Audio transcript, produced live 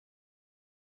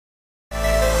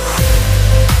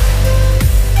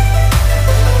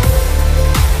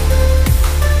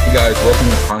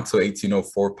Pronto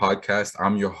 1804 podcast.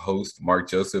 I'm your host, Mark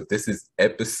Joseph. This is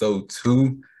episode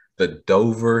 2, the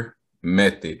Dover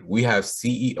Method. We have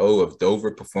CEO of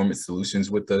Dover Performance Solutions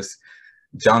with us,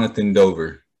 Jonathan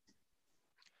Dover.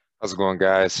 How's it going,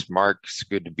 guys? Mark, it's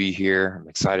good to be here. I'm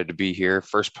excited to be here.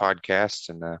 First podcast,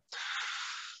 and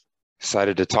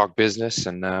excited to talk business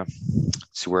and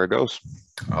see where it goes.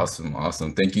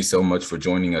 Awesome. Thank you so much for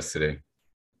joining us today.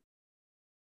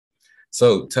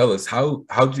 So tell us,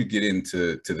 how'd you get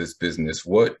into this business?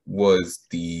 What was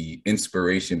the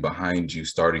inspiration behind you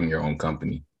starting your own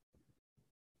company?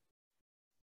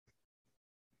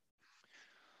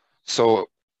 So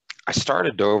I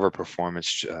started Dover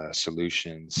Performance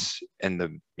Solutions in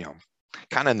the,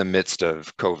 kind of in the midst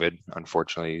of COVID,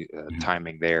 unfortunately,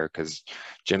 timing there, because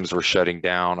gyms were shutting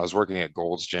down. I was working at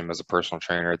Gold's Gym as a personal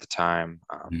trainer at the time,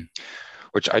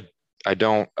 which I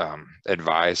don't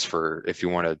advise for if you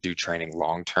want to do training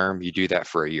long term. You do that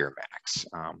for a year max.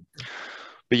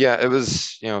 But yeah, it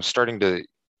was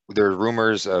there were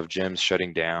rumors of gyms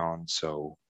shutting down,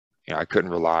 so I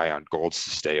couldn't rely on Gold's to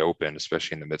stay open,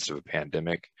 especially in the midst of a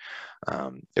pandemic.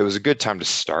 It was a good time to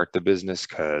start the business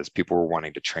because people were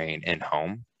wanting to train in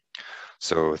home.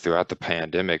 So throughout the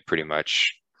pandemic, pretty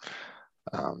much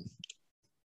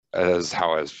as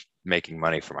how I was making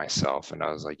money for myself. And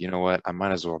I was like, you know what, I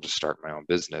might as well just start my own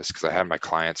business, because I had my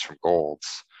clients from Gold's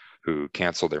who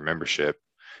canceled their membership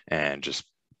and just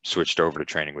switched over to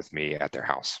training with me at their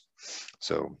house.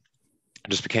 So I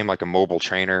just became like a mobile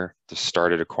trainer, just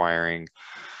started acquiring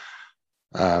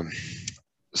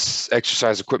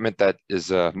exercise equipment that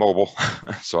is mobile,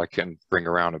 so I can bring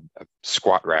around a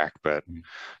squat rack, but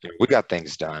we got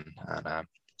things done.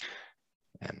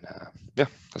 Yeah,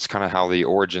 that's kind of how the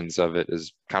origins of it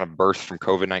is kind of birthed from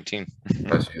COVID-19.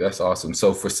 That's awesome.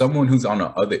 So for someone who's on the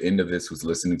other end of this, who's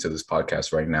listening to this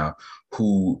podcast right now,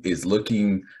 who is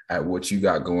looking at what you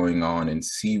got going on and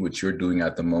see what you're doing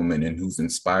at the moment, and who's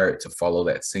inspired to follow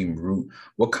that same route,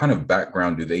 what kind of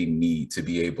background do they need to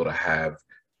be able to have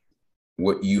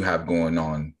what you have going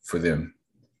on for them?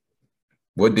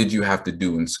 What did you have to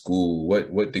do in school?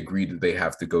 What degree did they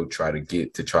have to go try to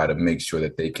get to try to make sure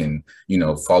that they can,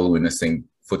 follow in the same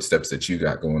footsteps that you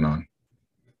got going on?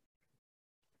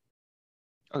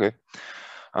 Okay.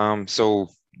 So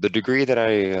the degree that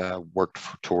I worked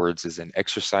towards is an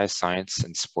exercise science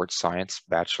and sports science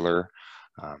bachelor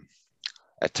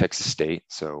at Texas State.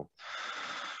 So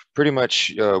pretty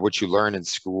much what you learn in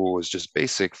school is just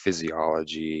basic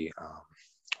physiology,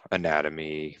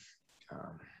 anatomy,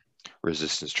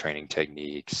 resistance training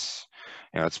techniques.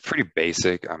 It's pretty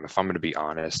basic. If I'm going to be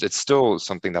honest, it's still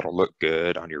something that'll look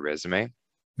good on your resume.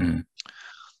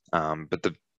 But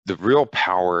the real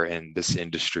power in this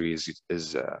industry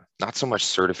is not so much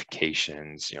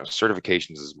certifications.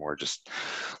 Certifications is more just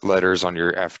letters on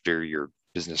after your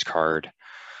business card.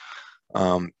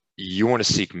 You want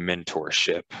to seek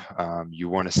mentorship. You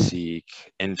want to seek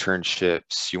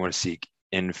internships. You want to seek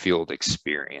in-field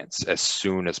experience as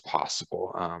soon as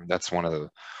possible. That's one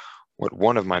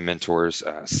of my mentors,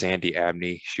 Sandy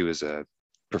Abney. She was a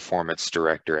performance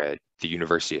director at the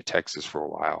University of Texas for a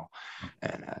while,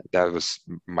 and that was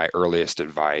my earliest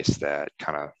advice that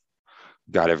kind of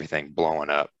got everything blowing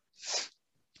up.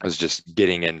 I was just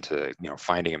getting into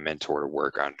finding a mentor to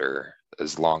work under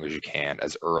as long as you can,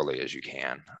 as early as you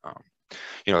can.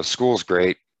 School's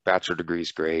great. Bachelor degree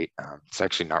is great. It's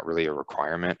actually not really a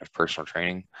requirement of personal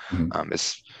training.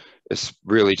 It's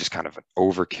really just kind of an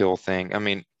overkill thing. I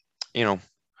mean,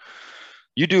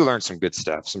 you do learn some good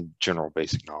stuff, some general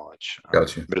basic knowledge.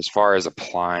 Gotcha. But as far as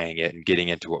applying it and getting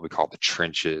into what we call the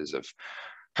trenches of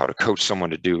how to coach someone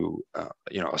to do,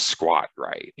 a squat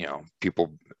right,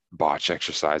 people botch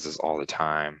exercises all the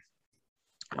time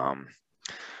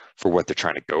for what they're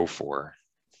trying to go for.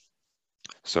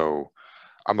 So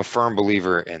I'm a firm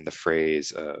believer in the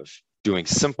phrase of doing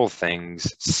simple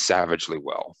things savagely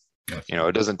well. Gotcha.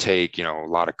 It doesn't take, a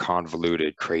lot of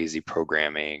convoluted, crazy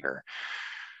programming or,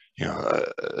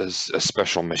 a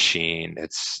special machine.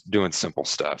 It's doing simple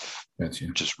stuff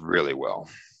just really well.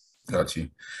 Got you.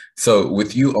 So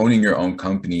with you owning your own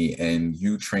company and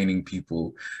you training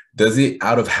people, does it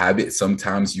out of habit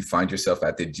sometimes you find yourself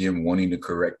at the gym wanting to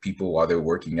correct people while they're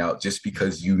working out just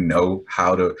because you know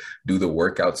how to do the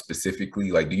workout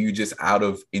specifically? Like, do you just out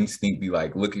of instinct be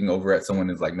like looking over at someone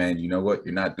and is like, man, you know what?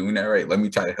 You're not doing that right. Let me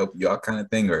try to help you out kind of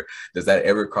thing. Or does that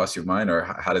ever cross your mind, or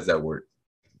how does that work?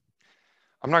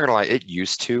 I'm not gonna lie, it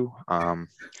used to.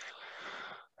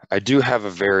 I do have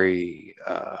a very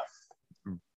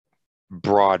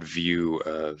broad view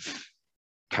of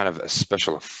kind of a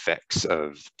special effects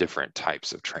of different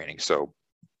types of training. So,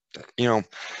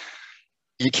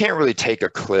 you can't really take a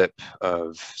clip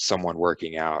of someone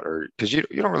working out, or because you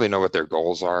don't really know what their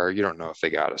goals are. You don't know if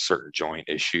they got a certain joint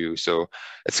issue. So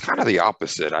it's kind of the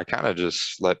opposite. I kind of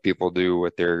just let people do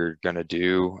what they're going to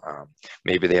do.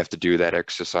 Maybe they have to do that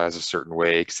exercise a certain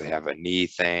way because they have a knee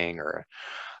thing or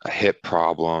a hip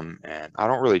problem. And I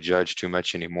don't really judge too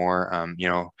much anymore.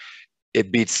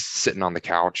 It beats sitting on the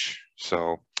couch.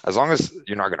 So as long as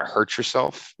you're not going to hurt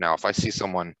yourself. Now, if I see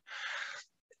someone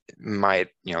they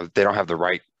don't have the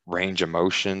right range of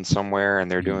motion somewhere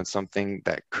and they're doing something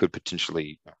that could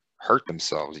potentially hurt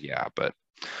themselves, yeah. But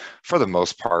for the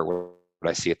most part, what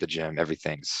I see at the gym,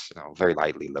 everything's very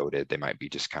lightly loaded. They might be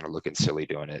just kind of looking silly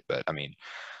doing it. But I mean,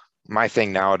 my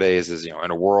thing nowadays is,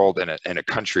 in a world, in a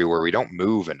country where we don't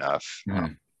move enough,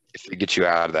 if it gets you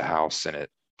out of the house and it,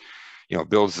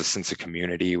 builds a sense of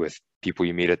community with people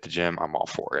you meet at the gym, I'm all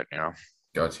for it,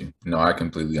 Got you. No, I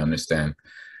completely understand.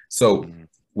 So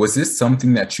was this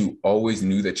something that you always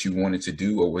knew that you wanted to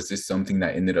do, or was this something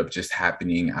that ended up just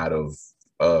happening out of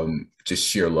just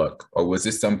sheer luck? Or was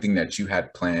this something that you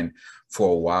had planned for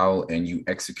a while and you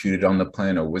executed on the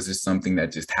plan? Or was this something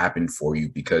that just happened for you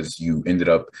because you ended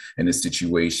up in a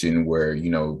situation where,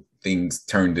 things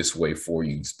turned this way for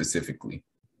you specifically?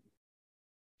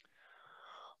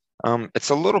 It's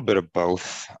a little bit of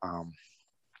both.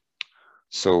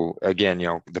 So again,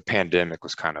 the pandemic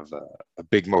was kind of a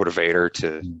big motivator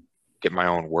to get my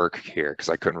own work here because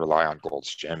I couldn't rely on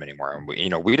Gold's Gym anymore. And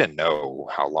we didn't know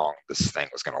how long this thing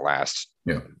was going to last.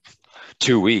 Yeah.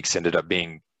 2 weeks ended up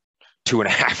being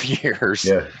 2.5 years.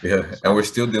 Yeah. And we're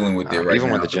still dealing with it right now. Even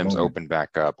when the gyms opened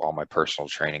back up, all my personal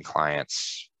training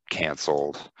clients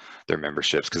canceled their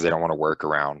memberships because they don't want to work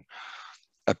around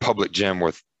a public gym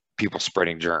with people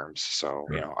spreading germs. So,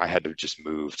 I had to just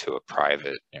move to a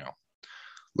private,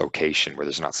 location where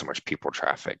there's not so much people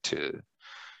traffic to,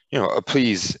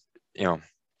 appease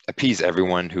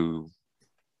everyone who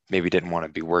maybe didn't want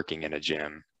to be working in a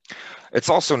gym. It's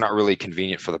also not really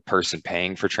convenient for the person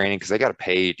paying for training because they got to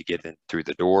pay to get in through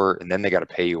the door, and then they got to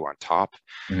pay you on top.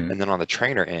 And then on the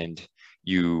trainer end,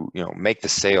 you make the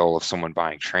sale of someone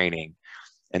buying training,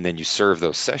 and then you serve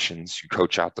those sessions, you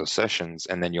coach out those sessions,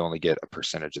 and then you only get a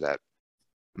percentage of that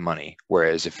money.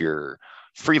 Whereas if you're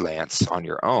freelance on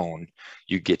your own,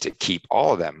 you get to keep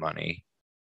all of that money,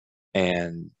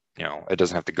 and it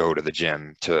doesn't have to go to the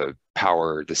gym to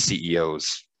power the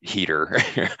CEO's heater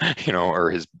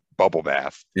or his bubble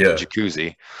bath,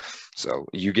 jacuzzi. So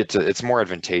you get to, it's more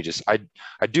advantageous. I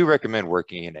do recommend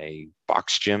working in a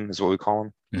box gym is what we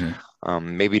call them.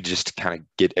 Maybe just to kind of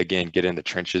get in the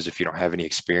trenches if you don't have any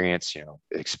experience.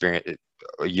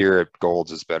 A year at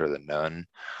Gold's is better than none.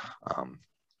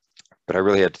 But I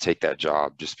really had to take that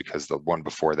job just because the one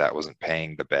before that wasn't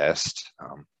paying the best.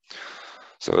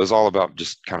 So it was all about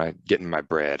just kind of getting my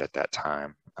bread at that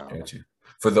time. Gotcha.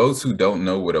 For those who don't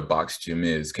know what a box gym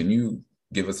is, can you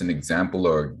give us an example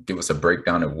or give us a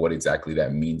breakdown of what exactly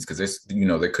that means? Because there's,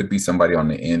 there could be somebody on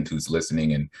the end who's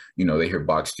listening and, they hear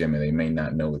box gym and they may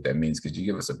not know what that means. Could you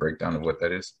give us a breakdown of what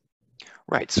that is?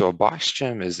 Right. So a box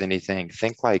gym is anything,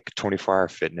 think like 24 Hour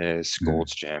Fitness,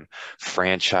 Gold's Gym,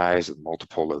 franchise with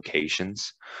multiple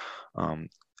locations.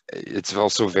 It's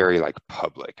also very like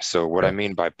public. So what I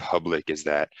mean by public is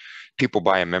that people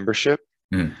buy a membership.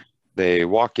 They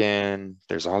walk in,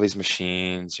 there's all these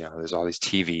machines, there's all these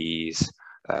TVs.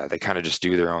 They kind of just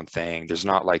do their own thing. There's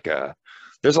not like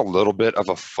there's a little bit of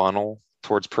a funnel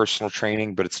towards personal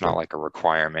training, but it's not like a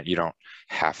requirement. You don't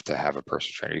have to have a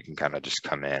personal trainer. You can kind of just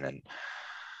come in and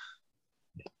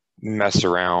mess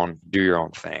around, do your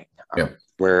own thing.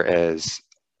 Whereas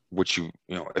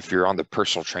if you're on the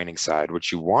personal training side,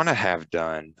 what you want to have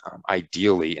done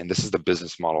ideally, and this is the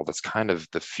business model that's kind of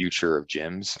the future of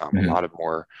gyms, a lot of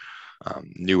more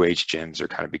new age gyms are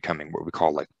kind of becoming what we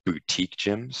call like boutique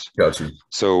gyms. Gotcha.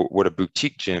 So what a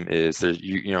boutique gym is, there's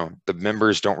the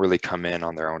members don't really come in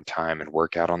on their own time and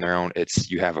work out on their own.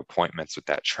 It's you have appointments with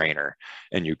that trainer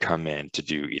and you come in to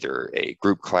do either a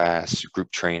group class, group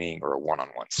training, or a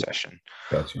one-on-one session.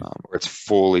 Gotcha. Where it's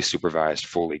fully supervised,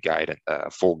 fully guided,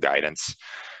 full guidance.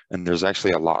 And there's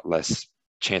actually a lot less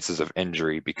chances of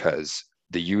injury because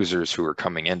the users who are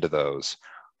coming into those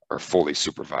are fully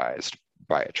supervised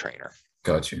by a trainer.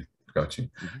 Got you.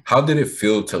 How did it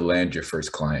feel to land your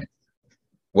first client?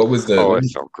 What was the? Oh, it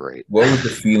felt great. What was the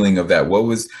feeling of that?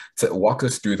 Walk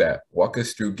us through that. Walk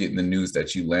us through getting the news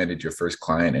that you landed your first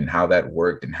client and how that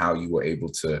worked and how you were able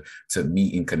to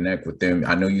meet and connect with them.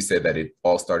 I know you said that it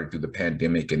all started through the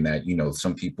pandemic and that,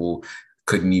 some people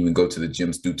couldn't even go to the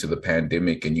gyms due to the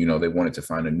pandemic and, they wanted to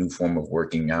find a new form of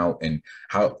working out. And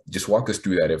just walk us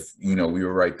through that. If, we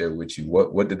were right there with you,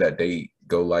 what did that day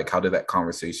go like? How did that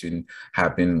conversation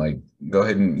happen? Like, go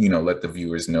ahead and, let the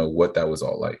viewers know what that was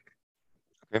all like.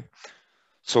 Okay.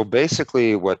 So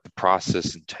basically what the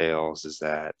process entails is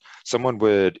that someone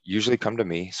would usually come to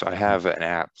me. So I have an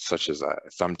app such as a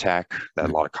Thumbtack that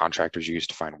a lot of contractors use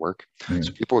to find work. Mm-hmm.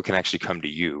 So people can actually come to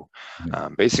you.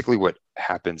 Mm-hmm. Basically what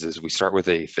happens is we start with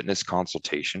a fitness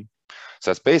consultation.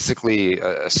 So that's basically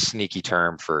a sneaky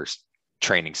term for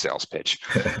training sales pitch.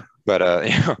 But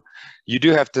you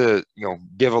do have to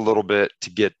give a little bit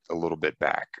to get a little bit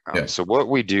back. Yeah. So what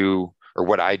we do, or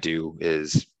what I do,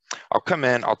 is I'll come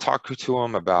in, I'll talk to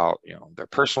them about their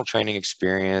personal training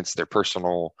experience, their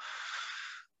personal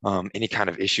any kind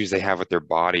of issues they have with their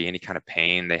body, any kind of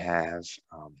pain they have,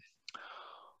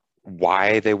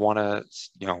 why they want to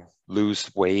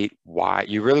lose weight, why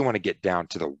you really want to get down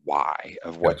to the why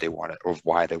of what they want to, of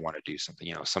why they want to do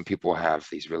something. Some people have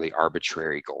these really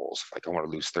arbitrary goals, like I want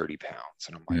to lose 30 pounds,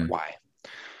 and I'm like, why?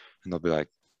 And they'll be like,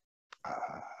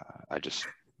 I just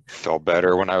felt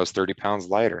better when I was 30 pounds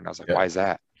lighter. And I was like, why is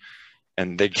that?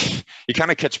 And you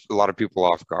kind of catch a lot of people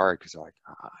off guard because they're like,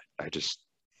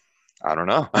 I don't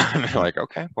know. And they're like,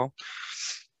 okay, well,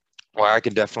 I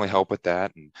can definitely help with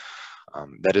that. And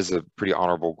that is a pretty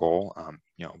honorable goal.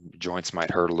 Joints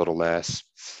might hurt a little less.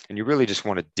 And you really just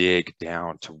want to dig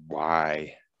down to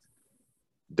why,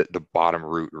 the bottom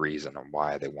root reason on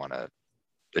why they want to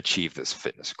achieve this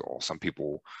fitness goal. Some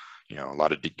people, a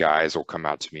lot of guys will come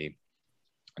out to me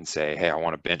and say, hey, I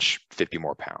want to bench 50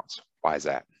 more pounds. Why is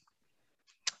that?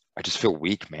 I just feel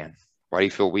weak, man. Why do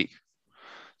you feel weak?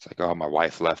 It's like, oh, my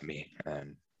wife left me.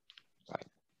 And like,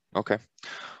 okay,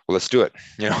 well, let's do it,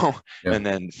 Yeah. And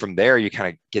then from there, you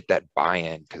kind of get that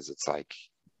buy-in, because it's like,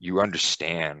 you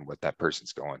understand what that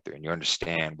person's going through and you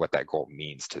understand what that goal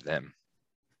means to them.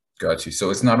 Got you. So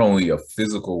it's not only a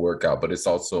physical workout, but it's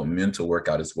also a mental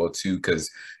workout as well too. Because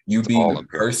you being a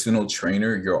personal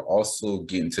trainer, you're also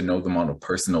getting to know them on a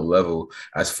personal level.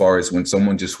 As far as when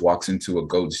someone just walks into a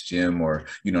Goats gym, or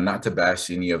not to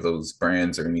bash any of those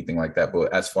brands or anything like that,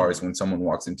 but as far as when someone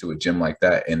walks into a gym like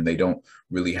that and they don't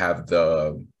really have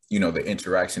the the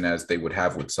interaction as they would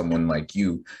have with someone like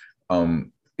you,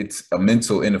 it's a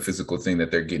mental and a physical thing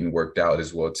that they're getting worked out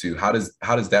as well too. How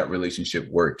does that relationship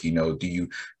work? Do you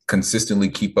consistently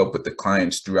keep up with the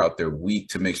clients throughout their week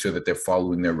to make sure that they're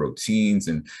following their routines?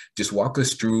 And just walk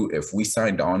us through, if we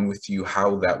signed on with you,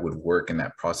 how that would work and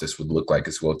that process would look like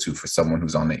as well too, for someone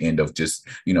who's on the end of just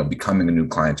becoming a new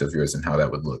client of yours, and how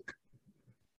that would look.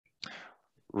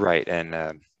 Right.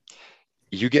 And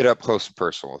you get up close and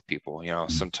personal with people.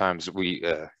 Sometimes we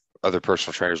other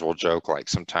personal trainers will joke, like,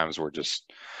 sometimes we're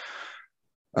just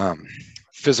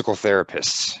physical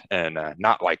therapists, and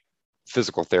not like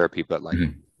physical therapy, but like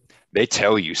they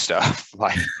tell you stuff.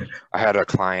 Like, I had a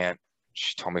client,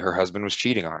 she told me her husband was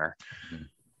cheating on her,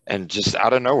 and just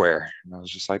out of nowhere. And I was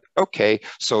just like, okay,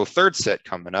 so third set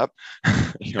coming up.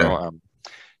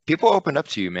 People open up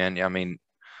to you, man. I mean,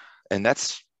 and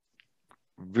that's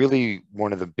really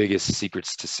one of the biggest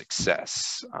secrets to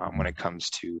success when it comes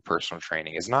to personal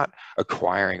training, is not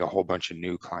acquiring a whole bunch of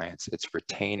new clients. It's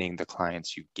retaining the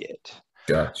clients you get.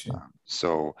 Gotcha.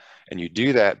 And you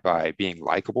do that by being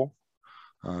likable.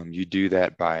 You do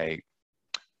that by,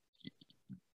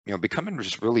 becoming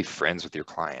just really friends with your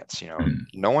clients.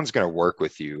 No one's going to work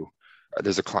with you.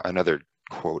 There's another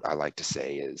quote I like to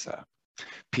say is,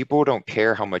 people don't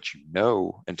care how much you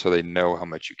know until they know how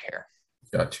much you care.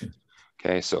 Gotcha.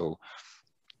 Okay. So,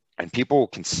 and people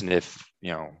can sniff,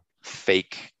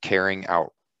 fake caring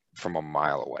out from a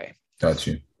mile away.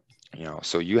 Gotcha.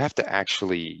 So you have to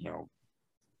actually,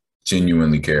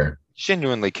 genuinely care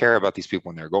about these people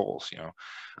and their goals.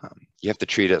 You have to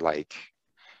treat it like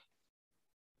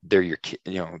they're your kid,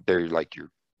 they're like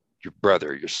your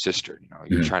brother, your sister.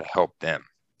 You're trying to help them.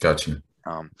 Gotcha.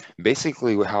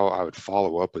 Basically, how I would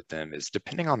follow up with them is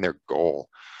depending on their goal.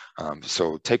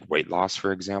 So take weight loss,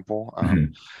 for example.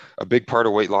 A big part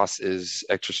of weight loss is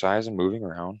exercise and moving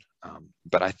around.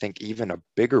 But I think even a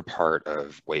bigger part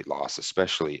of weight loss,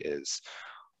 especially, is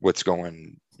what's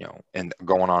going on in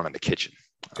the kitchen.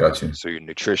 Gotcha. So your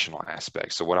nutritional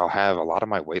aspect. So what I'll have a lot of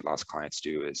my weight loss clients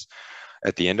do is,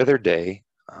 at the end of their day,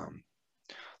 a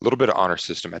little bit of honor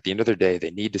system. At the end of their day, they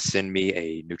need to send me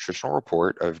a nutritional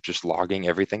report of just logging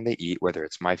everything they eat, whether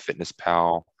it's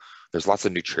MyFitnessPal. There's lots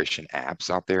of nutrition apps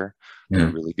out there that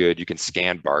are really good. You can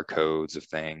scan barcodes of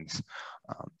things.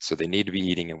 So they need to be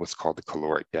eating in what's called the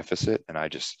caloric deficit. And I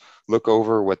just look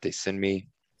over what they send me,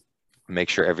 make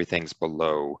sure everything's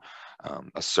below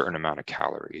a certain amount of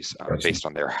calories based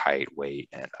on their height, weight,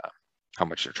 and how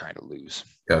much they're trying to lose.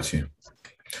 Gotcha.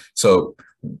 So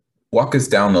walk us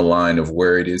down the line of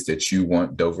where it is that you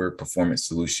want Dover Performance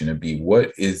Solution to be.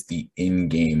 What is the end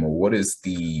game, or what is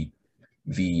the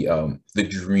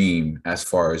dream as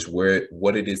far as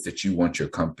what it is that you want your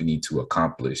company to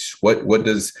accomplish? What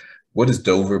does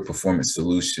Dover Performance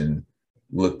Solution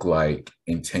look like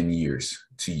in 10 years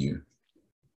to you?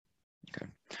 Okay.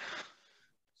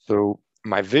 So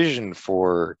my vision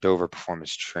for Dover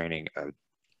Performance Training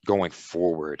going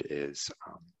forward is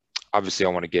obviously I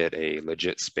want to get a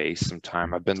legit space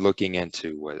sometime. I've been looking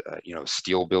into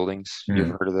steel buildings. You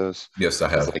ever heard of those? Yes, I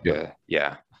have. It's like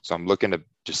yeah. So I'm looking to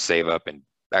just save up and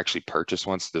actually purchase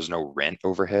one so there's no rent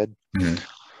overhead.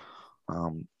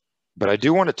 But I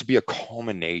do want it to be a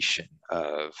culmination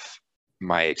of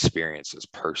my experiences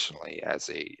personally as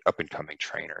a up and coming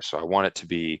trainer. So I want it to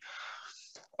be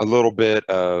a little bit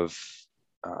of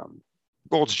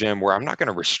Gold's Gym where I'm not going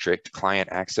to restrict client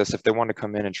access. If they want to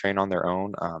come in and train on their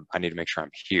own, I need to make sure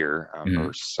I'm here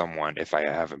or someone, if I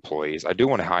have employees. I do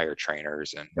want to hire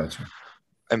trainers and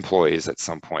employees at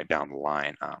some point down the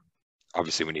line.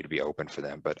 Obviously, we need to be open for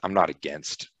them, but I'm not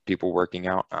against people working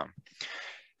out.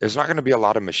 There's not going to be a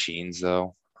lot of machines,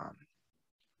 though.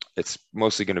 It's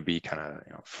mostly going to be kind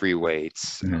of free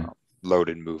weights,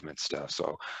 loaded movement stuff.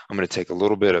 So I'm going to take a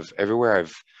little bit of everywhere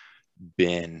I've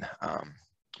been,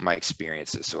 my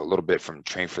experiences. So a little bit from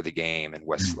Train for the Game and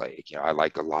Westlake. I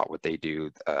like a lot what they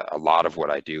do. A lot of what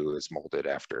I do is molded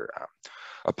after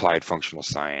applied functional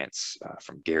science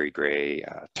from Gary Gray,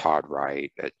 Todd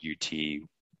Wright at UT,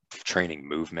 training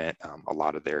movement. A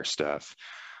lot of their stuff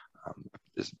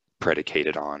is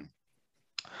predicated on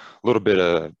a little bit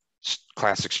of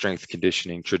classic strength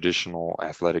conditioning, traditional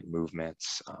athletic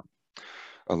movements,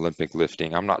 Olympic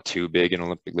lifting. I'm not too big in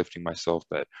Olympic lifting myself,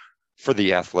 but for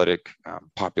the athletic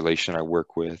population I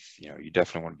work with, you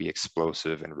definitely want to be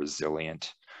explosive and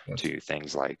resilient to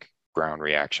things like ground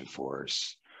reaction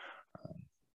force,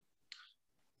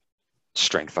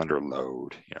 strength under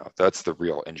load. That's the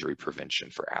real injury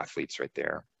prevention for athletes right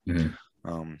there.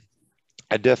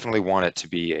 I definitely want it to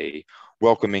be a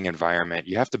welcoming environment.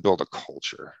 You have to build a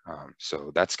culture.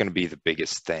 So that's going to be the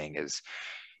biggest thing, is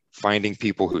finding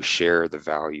people who share the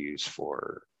values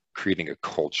for creating a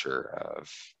culture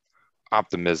of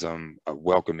optimism, a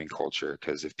welcoming culture.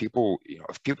 Because if people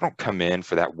don't come in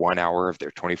for that 1 hour of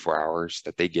their 24 hours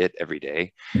that they get every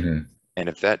day, and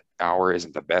if that hour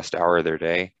isn't the best hour of their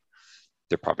day,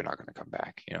 they're probably not going to come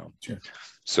back. Sure.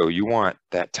 So you want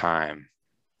that time,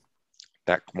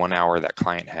 that 1 hour that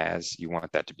client has, you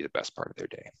want that to be the best part of their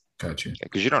day. Gotcha.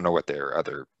 Because you don't know what their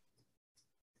other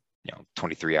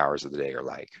 23 hours of the day are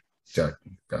like.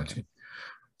 Gotcha.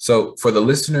 So for the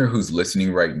listener who's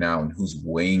listening right now and who's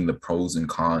weighing the pros and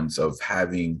cons of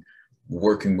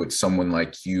working with someone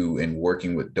like you and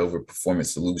working with Dover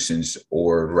Performance Solutions,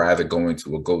 or rather going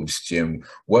to a Gold's Gym,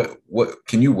 what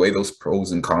can you weigh those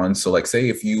pros and cons? So like, say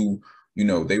if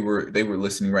they were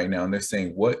listening right now and they're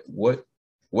saying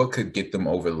what could get them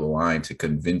over the line to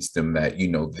convince them that,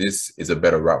 this is a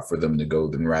better route for them to go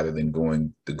rather than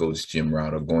going the Gold's Gym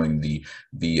route or going the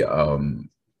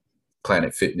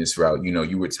Planet Fitness route?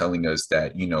 You were telling us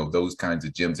that, those kinds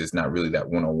of gyms, it's not really that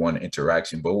one-on-one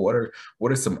interaction, but what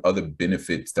are some other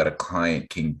benefits that a client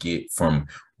can get from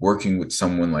working with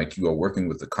someone like you or working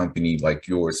with a company like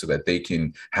yours, so that they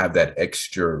can have that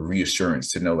extra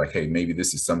reassurance to know, like, hey, maybe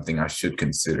this is something I should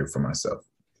consider for myself?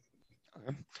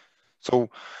 Okay.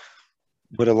 So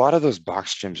what a lot of those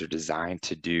box gyms are designed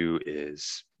to do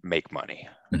is make money.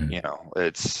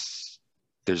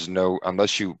 There's no,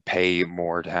 unless you pay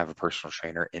more to have a personal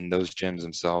trainer in those gyms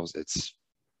themselves,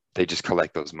 they just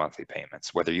collect those monthly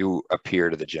payments, whether you appear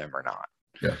to the gym or not.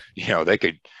 Yeah. They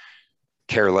could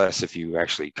care less if you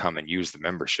actually come and use the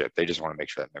membership. They just want to make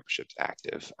sure that membership's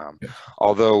active.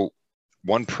 Although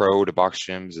one pro to box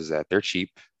gyms is that they're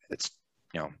cheap. It's,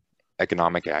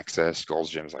 economic access. Gold's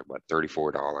Gym is like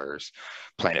 $34.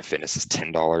 Planet Fitness is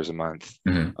 $10 a month.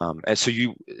 And so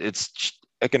it's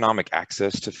economic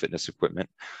access to fitness equipment.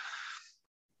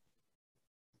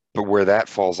 But where that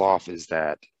falls off is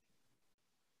that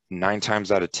 9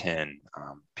 times out of 10,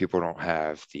 people don't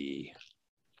have the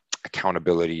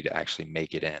accountability to actually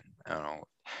make it in.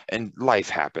 And life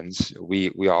happens. We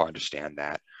all understand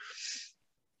that.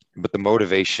 But the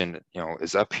motivation,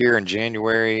 is up here in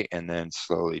January and then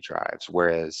slowly drives.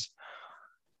 Whereas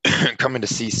coming to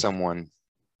see someone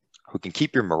who can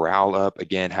keep your morale up,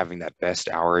 again, having that best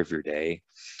hour of your day,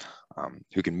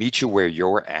 who can meet you where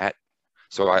you're at.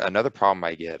 So another problem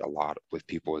I get a lot with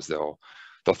people is they'll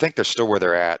think they're still where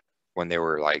they're at when they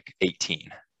were like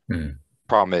 18.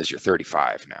 Problem is you're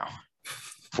 35 now,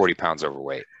 40 pounds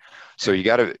overweight. So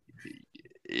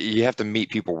you have to meet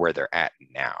people where they're at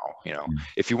now.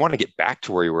 If you want to get back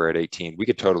to where you were at 18, we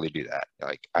could totally do that.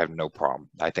 Like, I have no problem.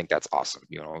 I think that's awesome.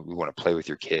 We want to play with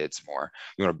your kids more.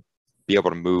 You want to be able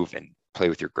to move and play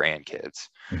with your grandkids.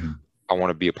 Mm-hmm. I want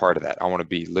to be a part of that. I want to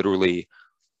be literally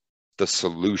the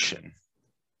solution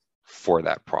for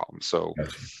that problem. So,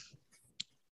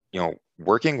 gotcha.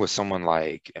 Working with someone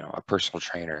like, a personal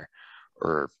trainer,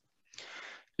 or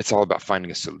it's all about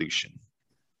finding a solution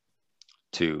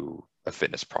to a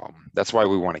fitness problem. That's why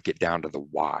we want to get down to the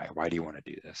why. Why do you want to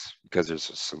do this? Because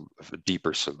there's a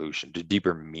deeper solution, a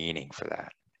deeper meaning for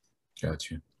that.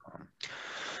 Gotcha.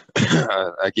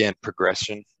 Again,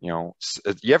 progression. You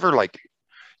ever, like,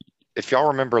 if y'all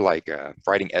remember, like,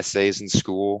 writing essays in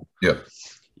school? Yeah.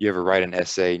 You ever write an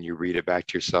essay and you read it back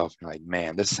to yourself and you're like,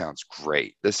 man, this sounds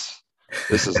great. This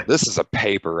is a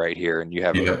paper right here, and you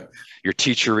have your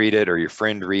teacher read it or your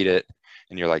friend read it,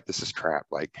 and you're like, this is crap.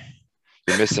 Like,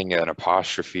 you're missing an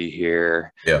apostrophe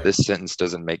here. Yeah. This sentence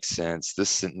doesn't make sense. This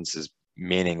sentence is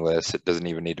meaningless. It doesn't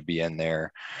even need to be in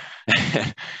there.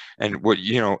 And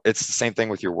it's the same thing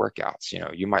with your workouts.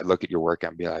 You might look at your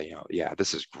workout and be like, yeah,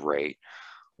 this is great.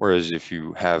 Whereas if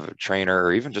you have a trainer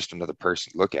or even just another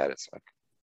person look at it, it's like,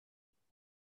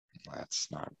 that's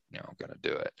not going to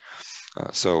do it.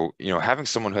 So having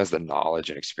someone who has the knowledge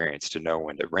and experience to know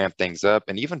when to ramp things up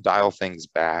and even dial things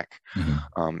back,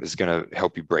 mm-hmm. Is going to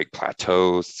help you break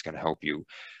plateaus. It's going to help you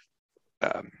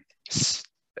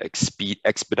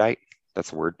expedite,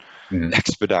 that's the word, mm-hmm.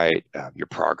 expedite your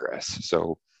progress.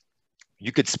 So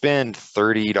you could spend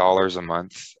 $30 a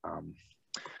month,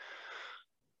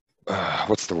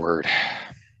 what's the word,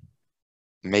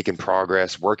 making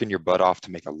progress, working your butt off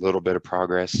to make a little bit of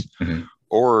progress. Mm-hmm.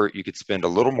 Or you could spend a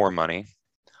little more money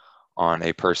on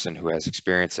a person who has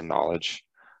experience and knowledge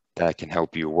that can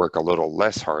help you work a little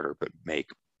less harder, but make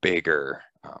bigger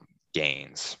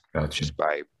gains. Gotcha. Just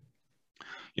by,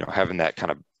 having that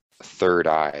kind of third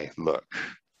eye look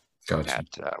gotcha.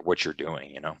 at what you're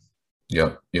doing,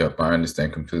 Yep. I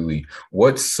understand completely.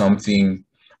 What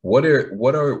are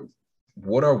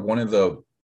one of the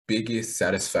biggest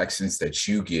satisfactions that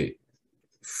you get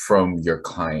from your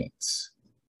clients?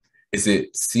 Is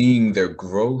it seeing their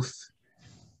growth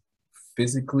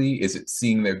physically? Is it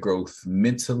seeing their growth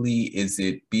mentally? Is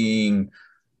it being,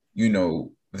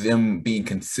 them being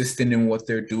consistent in what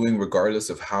they're doing, regardless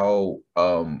of how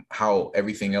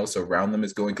everything else around them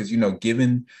is going? Because,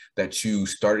 given that you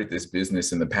started this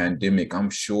business in the pandemic, I'm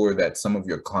sure that some of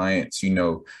your clients,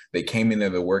 they came in there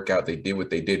to work out, they did what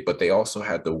they did, but they also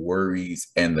had the worries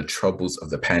and the troubles of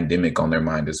the pandemic on their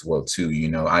mind as well, too.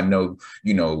 I know,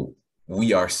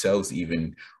 we ourselves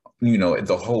even,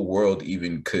 the whole world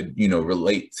even could,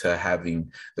 relate to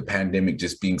having the pandemic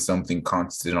just being something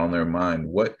constant on their mind.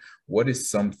 What is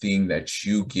something that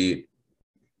you get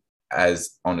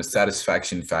as on a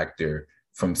satisfaction factor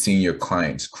from seeing your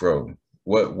clients grow?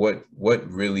 What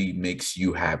really makes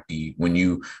you happy when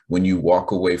you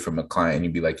walk away from a client and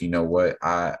you be like, what,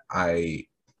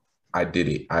 I did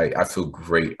it. I feel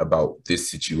great about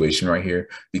this situation right here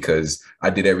because I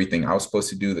did everything I was supposed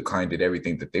to do. The client did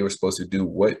everything that they were supposed to do.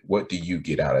 What do you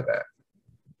get out of that?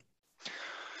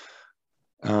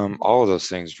 All of those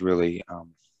things really,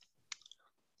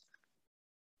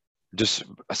 just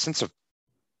a sense of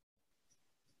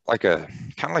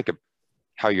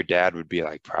how your dad would be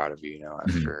like proud of you,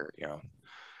 after,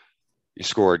 you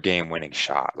score a game-winning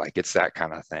shot. Like, it's that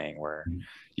kind of thing where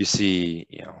you see,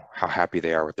 how happy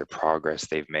they are with their progress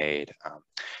they've made.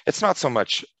 It's not so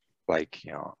much like,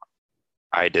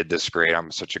 I did this great, I'm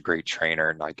such a great trainer.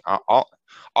 And like, all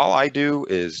I do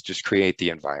is just create the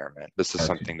environment. This is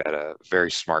something that a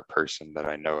very smart person that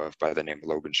I know of by the name of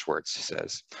Logan Schwartz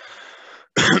says.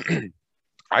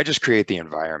 I just create the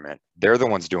environment. They're the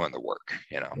ones doing the work,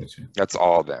 That's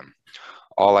all of them.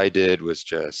 All I did was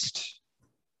just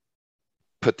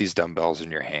put these dumbbells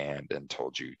in your hand and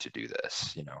told you to do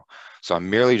this, So I'm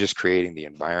merely just creating the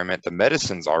environment. The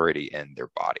medicine's already in their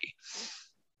body.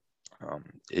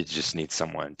 It just needs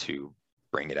someone to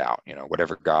bring it out.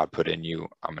 Whatever God put in you,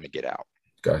 I'm going to get out.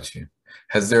 Got you.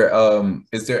 Is there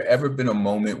ever been a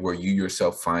moment where you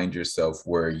yourself find yourself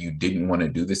where you didn't want to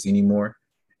do this anymore?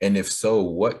 And if so,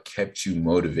 what kept you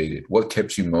motivated? What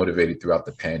kept you motivated throughout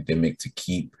the pandemic to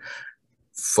keep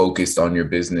focused on your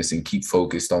business and keep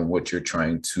focused on what you're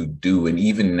trying to do? And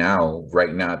even now,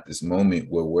 right now at this moment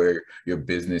where your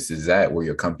business is at, where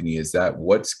your company is at,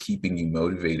 what's keeping you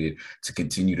motivated to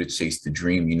continue to chase the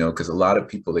dream? Because a lot of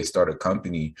people, they start a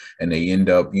company and they end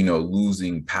up,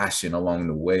 losing passion along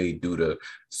the way due to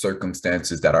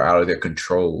circumstances that are out of their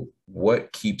control.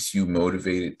 What keeps you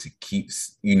motivated to keep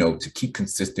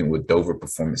consistent with Dover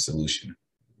Performance Solution?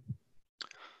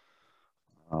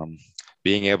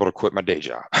 Being able to quit my day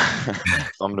job.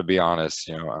 If I'm going to be honest,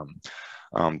 the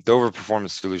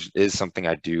overperformance solution is something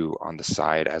I do on the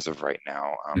side as of right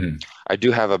now. Mhm. I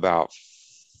do have about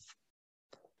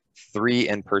 3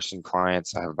 in-person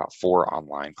clients. I have about 4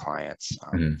 online clients.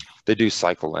 Mhm. They do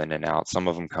cycle in and out. Some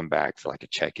of them come back for like a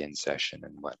check-in session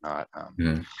and whatnot.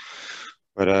 Mhm.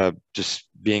 But just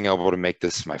being able to make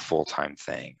this my full-time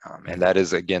thing. And that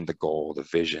is, again, the goal, the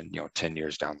vision, 10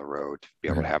 years down the road, to be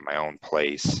able to Mhm. have my own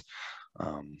place,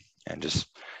 and just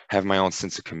have my own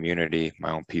sense of community,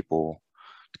 my own people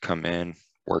to come in,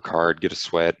 work hard, get a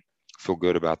sweat, feel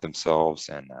good about themselves,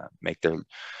 and make their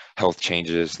health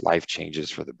changes, life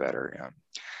changes for the better.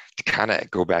 To kind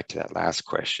of go back to that last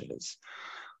question is,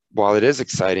 while it is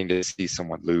exciting to see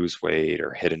someone lose weight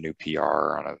or hit a new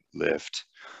PR on a lift,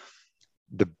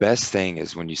 the best thing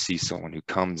is when you see someone who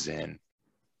comes in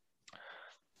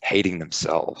hating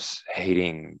themselves,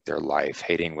 hating their life,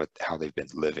 hating how they've been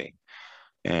living.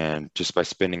 And just by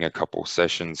spending a couple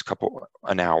sessions,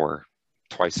 an hour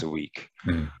twice a week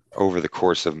Mhm. over the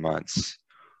course of months,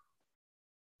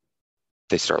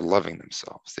 they start loving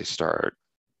themselves. They start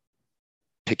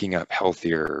picking up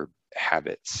healthier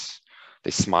habits.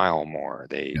 They smile more.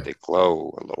 They Yeah. they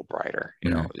glow a little brighter.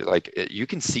 Mhm. You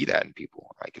can see that in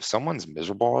people. Like if someone's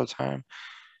miserable all the time,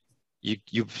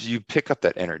 you pick up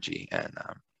that energy, and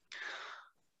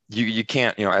you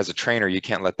can't, as a trainer, you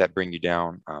can't let that bring you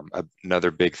down.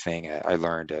 Another big thing I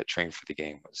learned at Train for the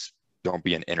Game was, don't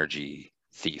be an energy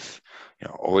thief.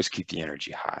 Always keep the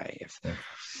energy high. If Yeah.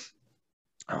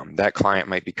 that client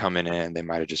might be coming in, they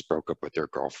might have just broke up with their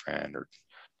girlfriend, or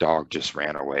dog just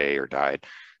ran away or died.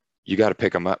 You got to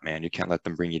pick them up, man. You can't let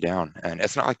them bring you down. And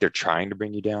it's not like they're trying to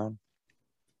bring you down,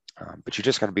 but you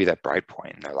just got to be that bright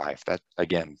point in their life. That,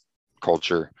 again,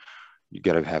 culture, you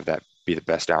got to have that be the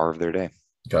best hour of their day.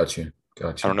 Got you.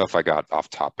 Got I don't you. know if I got off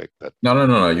topic, but No, no,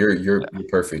 no, no. You're yeah. you're you're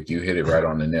perfect. You hit it right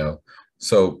on the nail.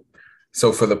 So,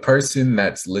 so for the person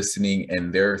that's listening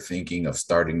and they're thinking of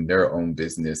starting their own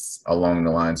business along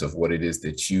the lines of what it is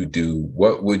that you do,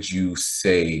 what would you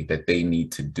say that they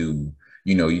need to do?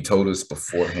 You told us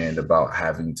beforehand about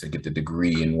having to get the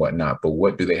degree and whatnot, but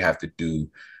what do they have to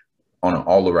do on an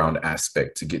all around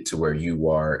aspect to get to where you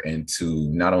are, and to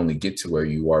not only get to where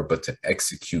you are, but to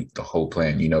execute the whole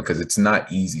plan, because it's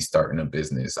not easy starting a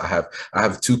business. I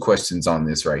have two questions on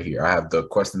this right here. I have the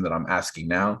question that I'm asking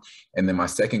now. And then my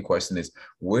second question is,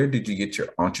 where did you get your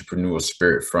entrepreneurial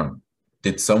spirit from?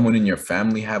 Did someone in your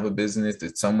family have a business?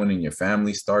 Did someone in your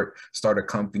family start a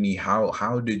company?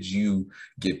 How did you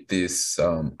get this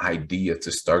idea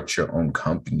to start your own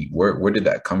company? Where did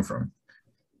that come from?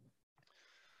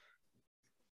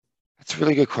 That's a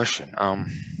really good question.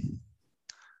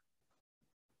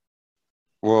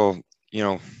 Well, you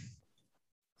know,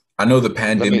 I know the yeah.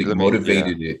 pandemic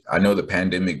motivated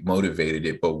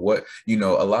it, but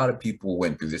a lot of people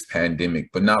went through this pandemic,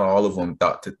 but not all of them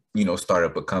thought to, start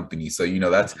up a company. So,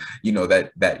 that's, Mhm.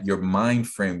 that your mind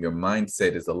frame, your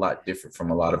mindset is a lot different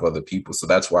from a lot of other people. So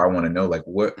that's why I want to know, like,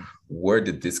 where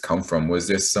did this come from? Was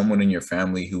there someone in your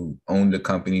family who owned a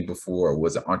company before, or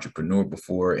was an entrepreneur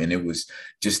before, and it was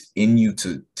just in you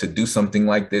to do something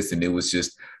like this, and it was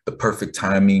just the perfect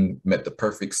timing met the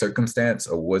perfect circumstance?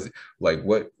 Or was it like,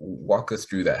 what, walk us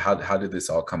through that? How did this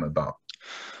all come about?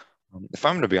 If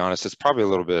I'm going to be honest, it's probably a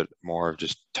little bit more of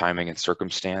just timing and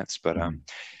circumstance. But Mhm.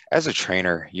 as a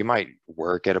trainer, you might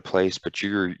work at a place, but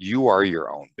you are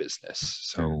your own business. Mhm.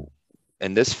 So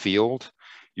in this field,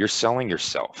 you're selling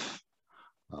yourself.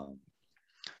 Um,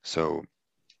 so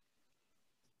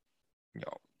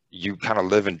you kind of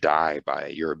live and die by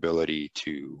your ability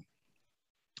to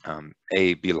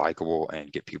be likable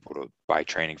and get people to buy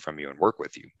training from you and work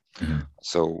with you. Mhm.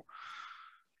 So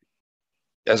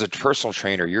as a personal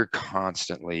trainer, you're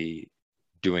constantly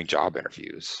doing job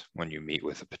interviews when you meet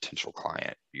with a potential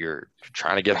client. You're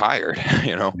trying to get hired.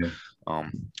 you know Yeah.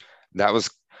 um, that was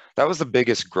the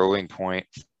biggest growing point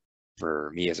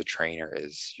for me as a trainer,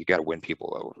 is you got to win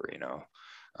people over.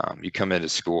 You come into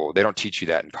school, they don't teach you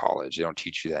that in college, they don't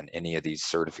teach you that in any of these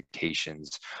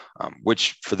certifications,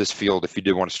 which for this field, if you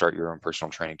did want to start your own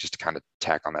personal training, just to kind of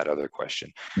tack on that other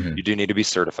question, Mhm. you do need to be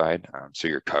certified, so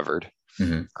you're covered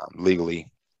Mhm.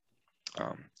 legally.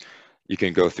 um, you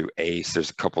can go through ACE. There's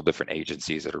a couple different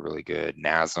agencies that are really good.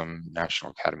 NASM,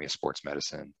 National Academy of Sports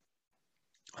Medicine.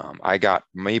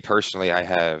 Me personally, I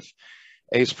have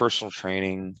ACE personal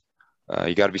training.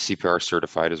 You got to be CPR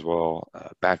certified as well,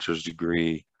 bachelor's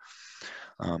degree,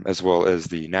 as well as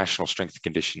the National Strength and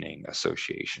Conditioning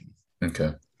Association.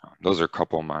 Okay. Those are a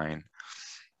couple of mine.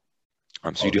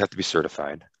 So you do Oh. have to be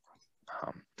certified.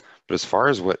 But as far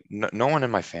as no one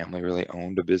in my family really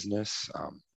owned a business.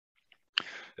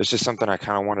 it's just something I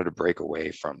kind of wanted to break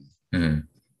away from Mhm.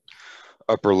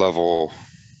 upper level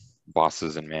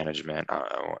bosses and management.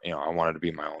 I wanted to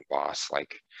be my own boss.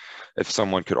 Like if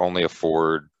someone could only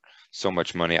afford so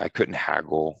much money, I couldn't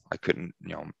haggle. I couldn't,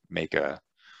 make a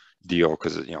deal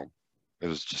because, it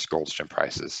was just Goldstream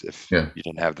prices. If Yeah. you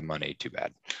didn't have the money, too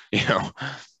bad, you know.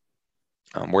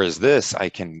 Whereas this, I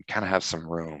can kind of have some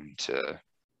room to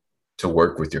To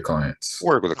work with your clients.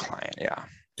 work with a client. Yeah.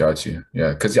 Got you.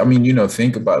 Yeah. Cause I mean,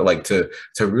 think about like to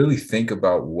really think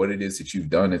about what it is that you've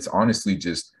done. It's honestly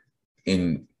just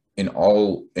in in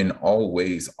all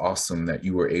ways awesome that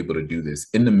you were able to do this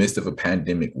in the midst of a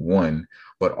pandemic, one,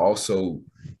 but also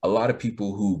a lot of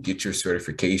people who get your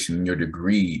certification, your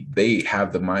degree, they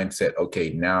have the mindset,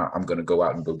 okay, now I'm going to go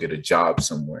out and go get a job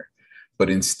somewhere. But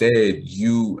instead,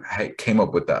 you came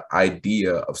up with the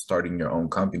idea of starting your own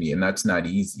company, and that's not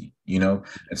easy. And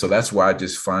so that's why I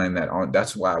just find that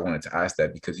that's why I wanted to ask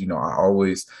that, because I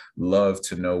always love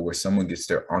to know where someone gets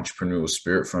their entrepreneurial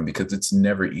spirit from, because it's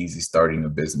never easy starting a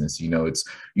business. It's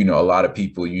a lot of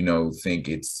people think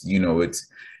it's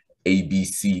A, B,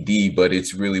 C, D, but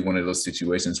it's really one of those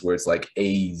situations where it's like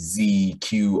A, Z,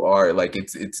 Q, R. Like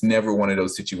it's never one of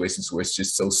those situations where it's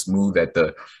just so smooth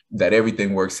that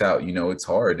everything works out. It's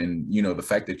hard. And the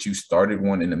fact that you started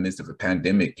one in the midst of a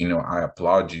pandemic, I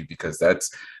applaud you, because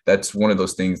that's one of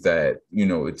those things that,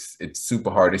 it's super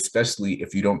hard, especially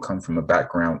if you don't come from a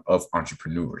background of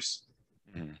entrepreneurs.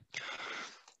 Mhm.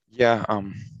 Yeah.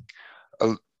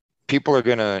 Uh, People are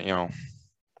gonna,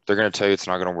 they're gonna tell you it's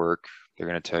not gonna work. They're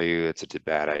going to tell you it's a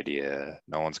bad idea.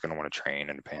 No one's going to want to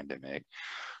train in a pandemic.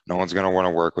 No one's going to want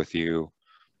to work with you.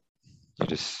 You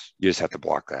just have to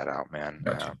block that out, man.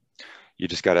 Gotcha. You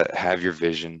just got to have your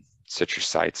vision, set your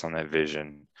sights on that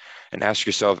vision, and ask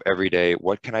yourself every day,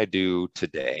 what can I do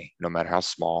today, no matter how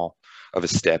small of a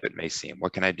step it may seem?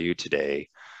 What can I do today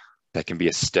that can be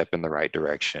a step in the right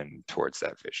direction towards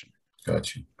that vision?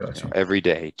 Got you. Every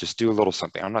day, just do a little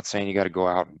something. I'm not saying you got to go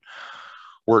out and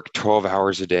work 12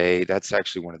 hours a day. That's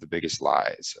actually one of the biggest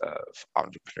lies of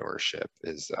entrepreneurship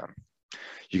is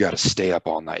you got to stay up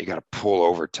all night. You got to pull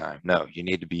overtime. No, you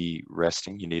need to be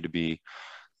resting. You need to be,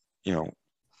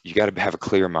 you got to have a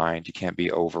clear mind. You can't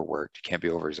be overworked. You can't be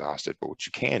overexhausted. But what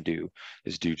you can do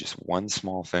is do just one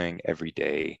small thing every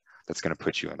day that's going to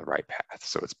put you on the right path.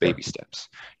 So it's baby steps.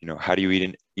 How do you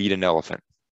eat an elephant?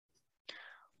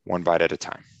 One bite at a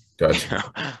time. Gotcha.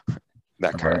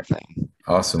 That kind of thing.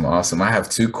 Awesome. I have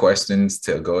two questions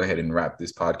to go ahead and wrap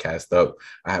this podcast up.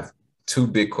 I have two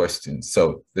big questions.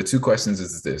 So the two questions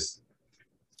is this: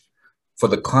 for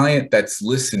the client that's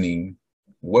listening,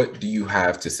 what do you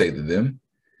have to say to them?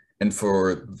 And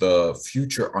for the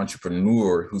future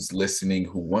entrepreneur who's listening,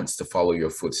 who wants to follow your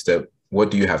footstep,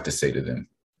 what do you have to say to them?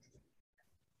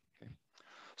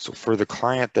 So for the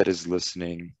client that is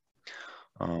listening,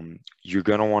 you're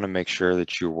going to want to make sure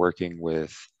that you're working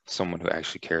with someone who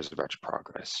actually cares about your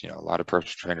progress. A lot of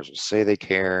personal trainers will say they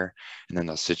care, and then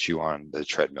they'll sit you on the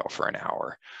treadmill for an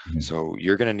hour. Mm-hmm. So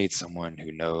you're going to need someone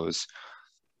who knows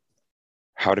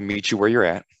how to meet you where you're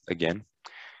at, again,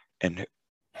 and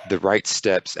the right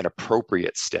steps and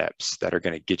appropriate steps that are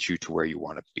going to get you to where you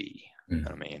want to be. Mm-hmm.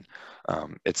 I mean,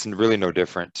 it's really no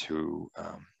different to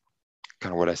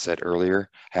kind of what I said earlier.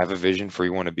 Have a vision for where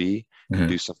you want to be, and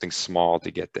do something small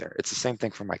to get there. It's the same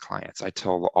thing for my clients. I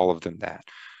tell all of them that.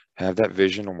 Have that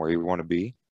vision on where you want to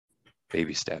be,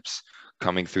 baby steps.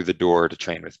 Coming through the door to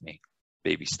train with me,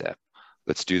 baby step.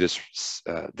 Let's do this,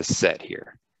 the set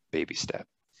here, baby step,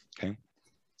 okay?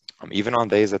 Even on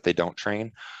days that they don't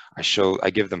train, I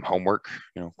give them homework,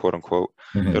 quote unquote.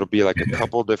 Mm-hmm. It'll be like a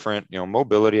couple different,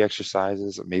 mobility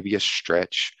exercises, maybe a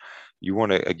stretch. You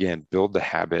want to, again, build the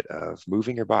habit of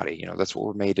moving your body. That's what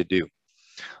we're made to do.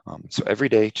 So every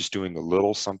day, just doing a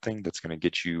little something that's going to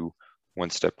get you one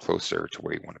step closer to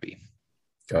where you want to be.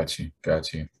 Got you.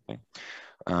 Okay.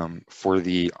 For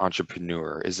the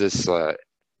entrepreneur, is this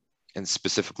and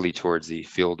specifically towards the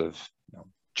field of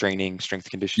training, strength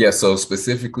conditioning? Yeah. So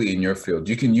specifically in your field,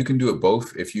 you can do it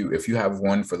both. If you have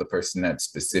one for the person that's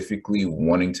specifically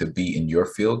wanting to be in your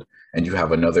field, and you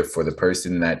have another for the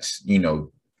person that's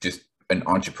just an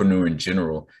entrepreneur in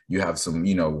general, you have some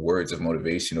words of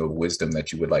motivation or wisdom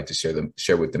that you would like to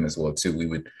share with them as well too. We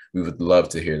would love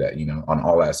to hear that on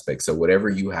all aspects. So whatever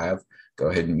you have, go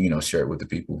ahead and share it with the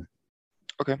people.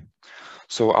 Okay,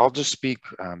 so I'll just speak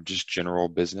just general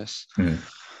business.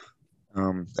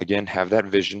 Mm-hmm. Again, have that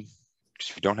vision.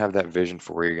 If you don't have that vision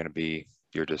for where you're going to be,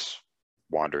 you're just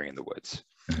wandering in the woods.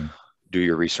 Mm-hmm. Do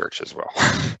your research as well.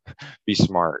 Be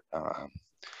smart.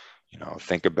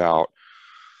 Think about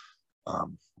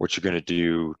what you're going to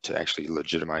do to actually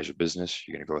legitimize your business.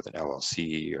 You're going to go with an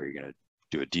LLC, or you're going to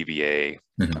do a DBA.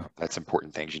 Mm-hmm. That's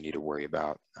important things you need to worry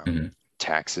about. Mm-hmm.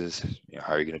 Taxes,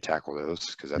 how are you going to tackle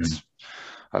those? Because that's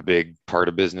Mm-hmm. a big part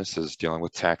of business, is dealing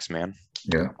with tax man.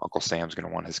 Yeah. Uncle Sam's going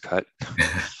to want his cut.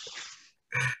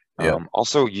 Yeah.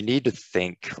 Also, you need to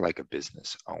think like a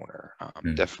business owner.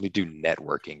 Mm-hmm. Definitely do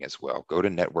networking as well. Go to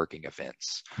networking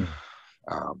events.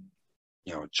 Mm-hmm.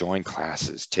 Join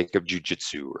classes, take up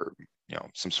jujitsu or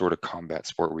some sort of combat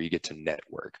sport where you get to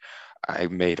network. I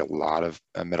met a lot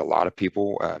of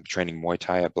people training Muay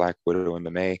Thai at Black Widow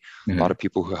MMA. Mm-hmm. A lot of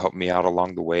people who helped me out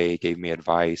along the way, gave me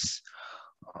advice.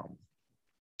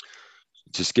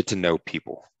 Just get to know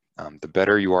people. The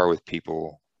better you are with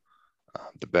people,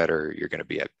 the better you're going to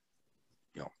be at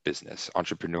business,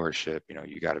 entrepreneurship.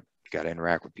 You got to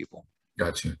interact with people.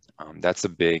 Got you. That's a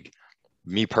big,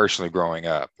 me personally growing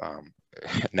up,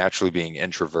 naturally being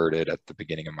introverted at the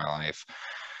beginning of my life,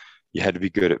 you had to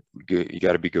be you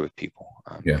got to be good with people.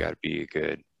 You got to be a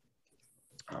good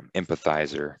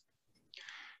empathizer.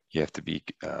 You have to be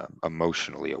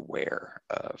emotionally aware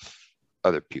of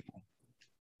other people.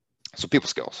 So people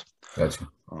skills. Gotcha.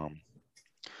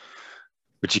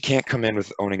 But you can't come in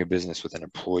with owning a business with an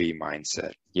employee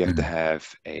mindset. You have to have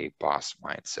a boss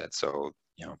mindset. So,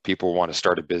 people want to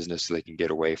start a business so they can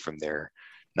get away from their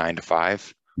 9 to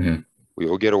 5. Mm-hmm. We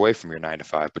will get away from your 9 to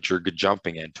 5, but you're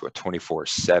jumping into a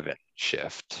 24/7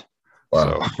 shift.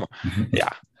 Wow. So, yeah.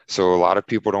 So a lot of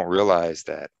people don't realize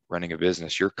that running a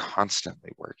business, you're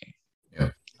constantly working.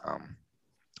 Yeah.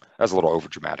 That's a little over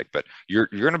dramatic, but you're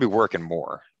going to be working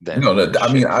more than.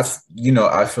 I mean,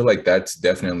 I feel like that's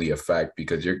definitely a fact,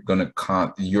 because you're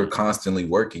constantly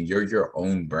working. You're your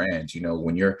own brand.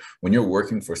 When you're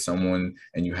working for someone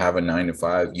and you have a 9 to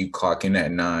 5, you clock in at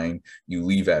 9, you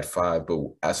leave at 5. But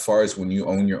as far as when you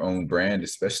own your own brand,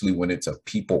 especially when it's a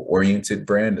people-oriented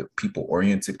brand, a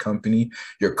people-oriented company,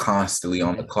 you're constantly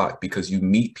on the clock, because you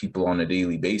meet people on a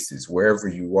daily basis. Wherever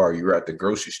you are, you're at the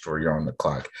grocery store, you're on the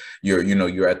clock. You're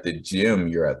at the gym,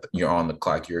 you're on the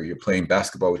clock. You're playing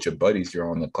basketball with your buddies,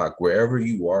 you're on the clock. Wherever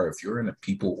you are, if you're in a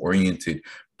people-oriented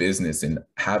business and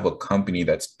have a company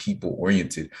that's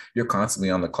people-oriented, you're constantly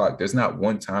on the clock. There's not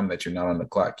one time that you're not on the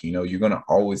clock. You're gonna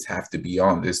always have to be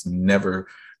on. There's never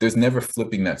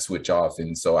flipping that switch off.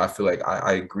 And so I feel like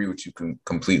I agree with you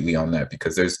completely on that,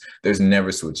 because there's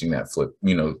never flipping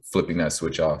that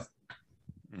switch off.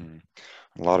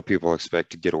 A lot of people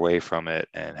expect to get away from it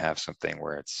and have something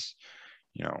where it's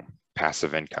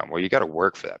passive income. Well, you got to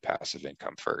work for that passive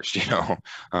income first,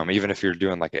 even if you're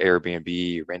doing like an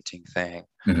Airbnb renting thing.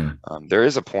 Mm-hmm. There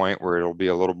is a point where it'll be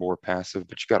a little more passive,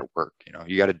 but you got to work,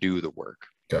 you got to do the work.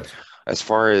 Gotcha. As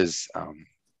far as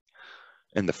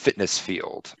in the fitness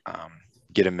field,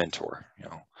 get a mentor.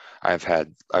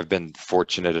 I've been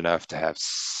fortunate enough to have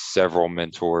several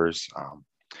mentors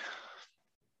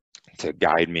to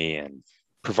guide me and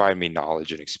provide me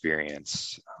knowledge and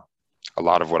experience. A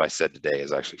lot of what I said today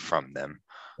is actually from them.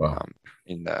 Wow.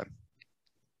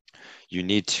 You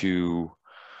need to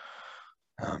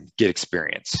get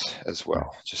experience as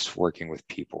well, just working with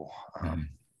people.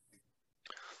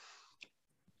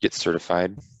 Get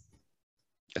certified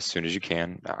as soon as you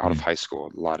can out of high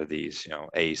school. A lot of these,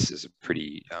 ACE is a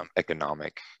pretty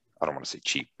economic, I don't want to say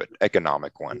cheap, but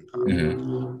economic one,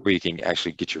 where you can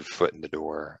actually get your foot in the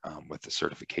door with the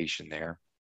certification there.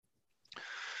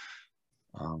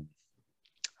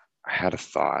 I had a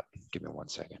thought. Give me 1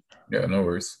 second. Yeah, no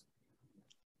worries.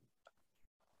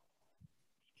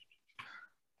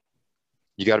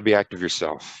 You got to be active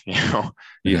yourself.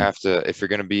 You have to, if you're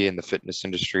going to be in the fitness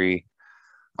industry,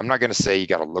 I'm not going to say you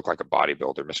got to look like a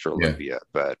bodybuilder, Mr. Olympia,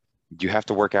 but you have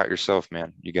to work out yourself,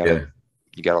 man. You got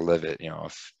to live it.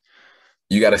 If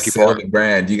you got to sell the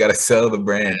brand, you got to sell the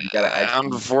brand. You got to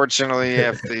unfortunately,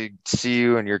 if they see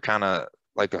you and you're kind of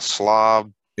like a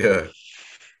slob. Yeah.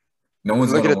 No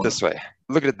one's Look at it this way.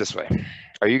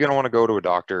 Are you going to want to go to a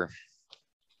doctor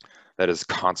that is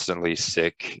constantly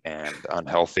sick and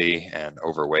unhealthy and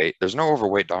overweight? There's no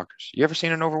overweight doctors. You ever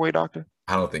seen an overweight doctor?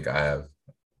 I don't think I have.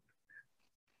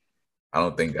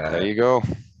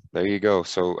 There you go.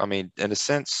 So, I mean, in a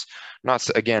sense, not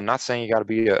saying you got to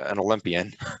be an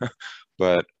Olympian,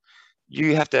 but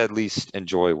you have to at least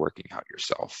enjoy working out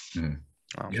yourself.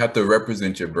 You have to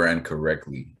represent your brand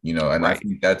correctly, and right.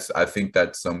 I think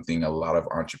that's something a lot of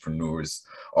entrepreneurs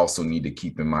also need to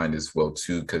keep in mind as well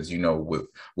too, because with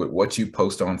what you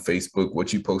post on Facebook,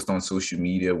 what you post on social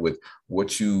media, with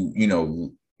what you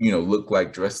look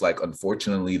like, dress like,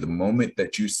 unfortunately, the moment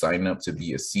that you sign up to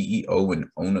be a CEO and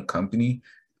own a company,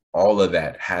 all of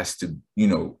that has to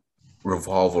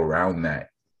revolve around that,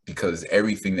 because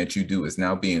everything that you do is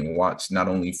now being watched, not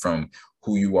only from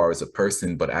who you are as a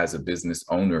person, but as a business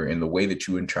owner, and the way that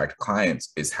you interact with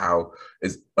clients is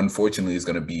unfortunately is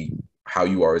going to be how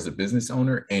you are as a business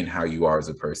owner and how you are as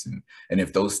a person. And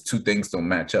if those two things don't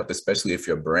match up, especially if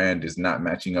your brand is not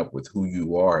matching up with who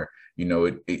you are,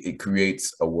 it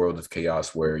creates a world of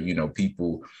chaos where,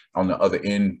 people on the other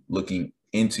end looking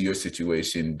into your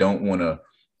situation don't want to,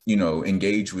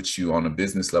 engage with you on a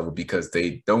business level because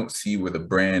they don't see where the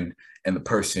brand and the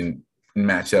person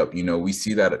match up. We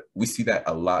see that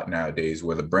a lot nowadays,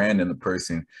 where the brand and the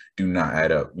person do not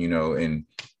add up, and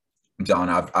John,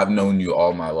 I've known you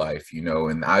all my life,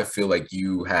 and I feel like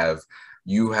you have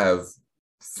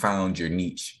found your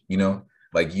niche,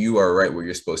 like you are right where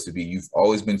you're supposed to be. You've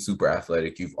always been super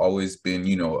athletic. You've always been,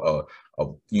 a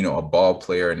ball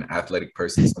player, an athletic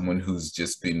person, someone who's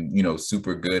just been,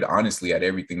 super good, honestly, at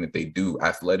everything that they do,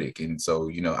 athletic. And so,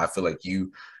 I feel like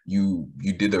you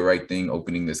did the right thing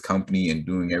opening this company and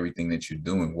doing everything that you're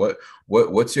doing.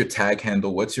 What's your tag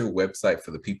handle? What's your website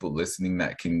for the people listening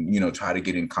that can, try to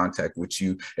get in contact with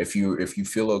you? If you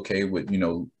feel okay with,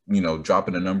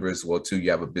 dropping a number as well too, you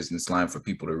have a business line for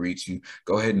people to reach you,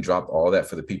 go ahead and drop all that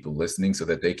for the people listening so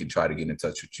that they can try to get in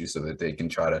touch with you, so that they can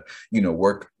try to,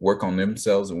 work on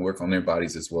themselves and work on their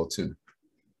bodies as well too.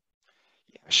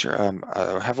 Yeah, sure.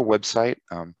 I have a website,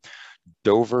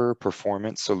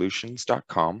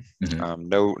 doverperformancesolutions.com. Mm-hmm.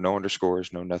 No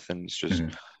underscores, no nothing. It's just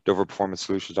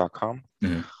doverperformancesolutions.com.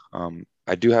 Mm-hmm.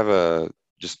 I do have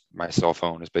just my cell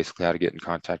phone is basically how to get in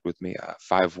contact with me.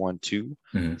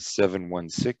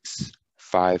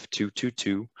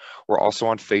 512-716-5222. We're also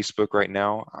on Facebook right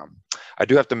now. I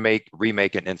do have to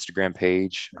remake an Instagram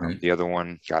page. The other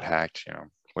one got hacked.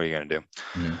 What are you gonna do?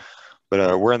 Mm-hmm.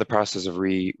 But we're in the process of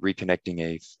reconnecting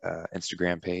a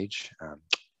Instagram page.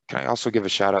 Can I also give a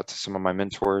shout out to some of my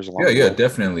mentors? Yeah,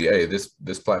 definitely. Hey,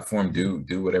 this platform,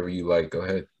 do whatever you like. Go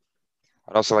ahead.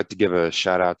 I'd also like to give a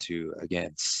shout out to,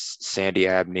 again, Sandy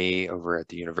Abney over at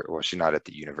the university. Well, she's not at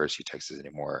the University of Texas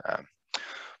anymore.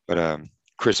 But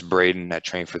Chris Braden at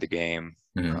Train for the Game.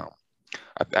 Mm-hmm.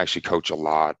 I actually coach a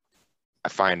lot. I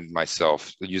find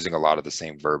myself using a lot of the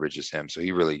same verbiage as him. So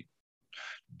he really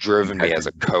impacted me as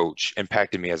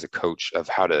a coach of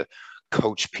how to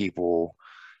coach people,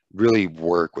 really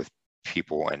work with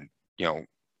people, and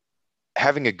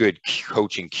having a good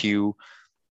coaching cue,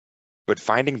 but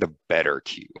finding the better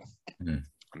cue.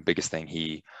 Mm-hmm. Biggest thing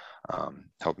he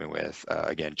helped me with.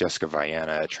 Again, Jessica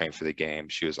Viana at Train for the Game.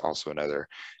 She was also another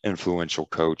influential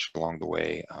coach along the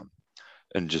way,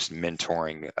 and just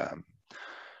mentoring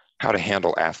how to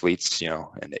handle athletes,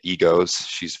 and the egos.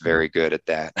 She's very good at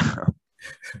that.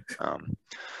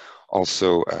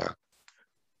 Also,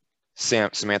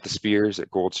 Samantha Spears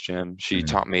at Gold's Gym. She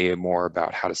taught me more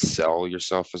about how to sell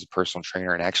yourself as a personal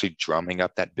trainer and actually drumming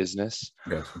up that business.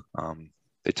 Gotcha.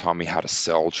 They taught me how to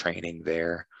sell training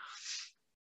there,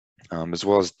 as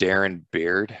well as Darren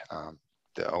Beard,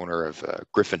 the owner of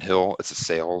Griffin Hill. It's a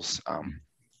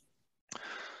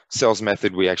sales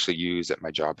method we actually use at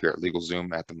my job here at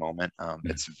LegalZoom at the moment.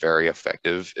 It's very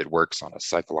effective. It works on a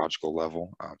psychological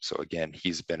level. So again,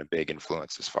 he's been a big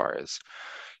influence as far as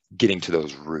getting to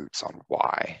those roots on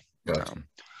why. Gotcha.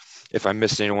 If I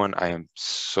missed anyone, I am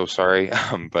so sorry,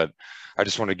 but I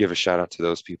just want to give a shout out to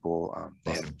those people.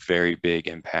 They had a very big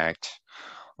impact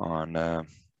on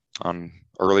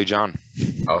early John.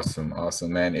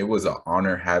 Awesome, man. It was an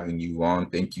honor having you on.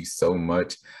 Thank you so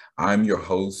much. I'm your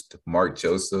host, Mark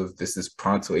Joseph. This is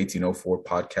Pronto 1804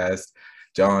 podcast.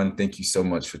 John, thank you so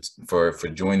much for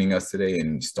joining us today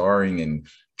and starring and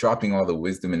dropping all the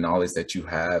wisdom and knowledge that you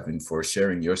have, and for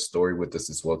sharing your story with us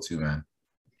as well too, man.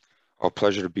 Oh,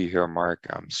 pleasure to be here, Mark.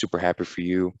 I'm super happy for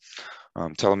you.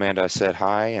 Tell Amanda I said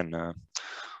hi, and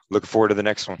looking forward to the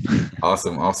next one.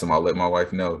 Awesome. I'll let my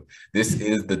wife know. This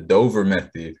is the Dover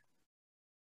Method.